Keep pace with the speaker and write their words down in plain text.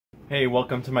Hey,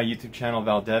 welcome to my YouTube channel,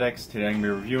 Valdetix. Today I'm going to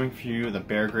be reviewing for you the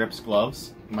Bear Gripz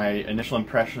gloves. My initial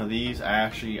impression of these, I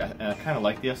kind of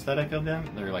like the aesthetic of them.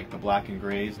 They're like the black and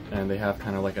grays, and they have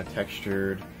kind of like a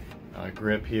textured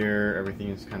grip here. Everything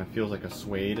is kind of feels like a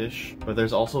suede-ish. But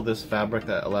there's also this fabric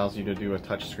that allows you to do a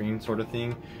touch screen sort of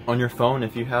thing. On your phone,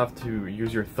 if you have to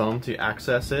use your thumb to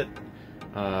access it,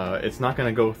 it's not going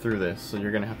to go through this. So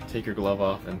you're going to have to take your glove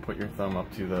off and put your thumb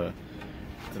up to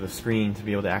the screen to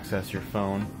be able to access your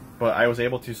phone. But I was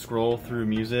able to scroll through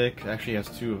music. It actually has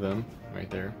two of them right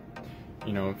there.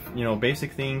 You know,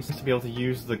 basic things to be able to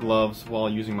use the gloves while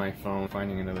using my phone,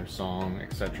 finding another song,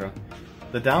 etc.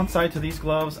 The downside to these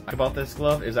gloves, about this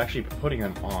glove, is actually putting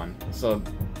them on. So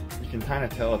you can kind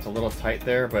of tell it's a little tight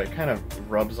there, but it kind of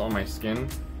rubs on my skin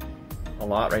a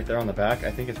lot right there on the back. I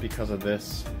think it's because of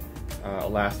this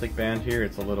elastic band here.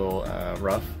 It's a little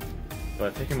rough.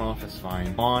 But taking them off is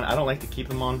fine. I don't like to keep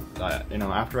them on. You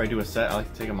know, after I do a set, I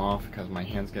like to take them off because my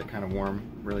hands get kind of warm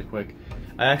really quick.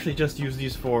 I actually just use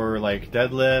these for like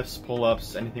deadlifts,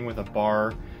 pull-ups, anything with a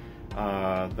bar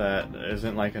that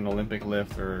isn't like an Olympic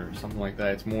lift or something like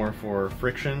that. It's more for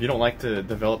friction. If you don't like to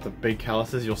develop the big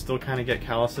calluses, you'll still kind of get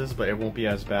calluses, but it won't be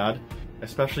as bad.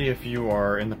 Especially if you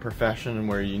are in the profession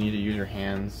where you need to use your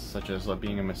hands, such as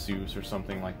being a masseuse or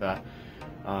something like that.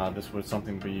 This would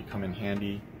come in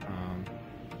handy.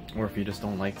 Or if you just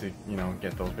don't like to, you know,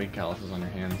 get those big calluses on your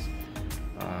hands.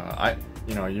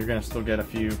 You're gonna still get a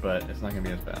few, but it's not gonna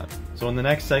be as bad. So in the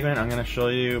next segment, I'm gonna show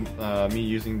you me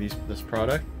using this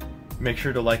product. Make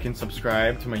sure to like and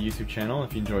subscribe to my YouTube channel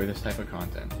if you enjoy this type of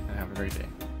content, and have a great day.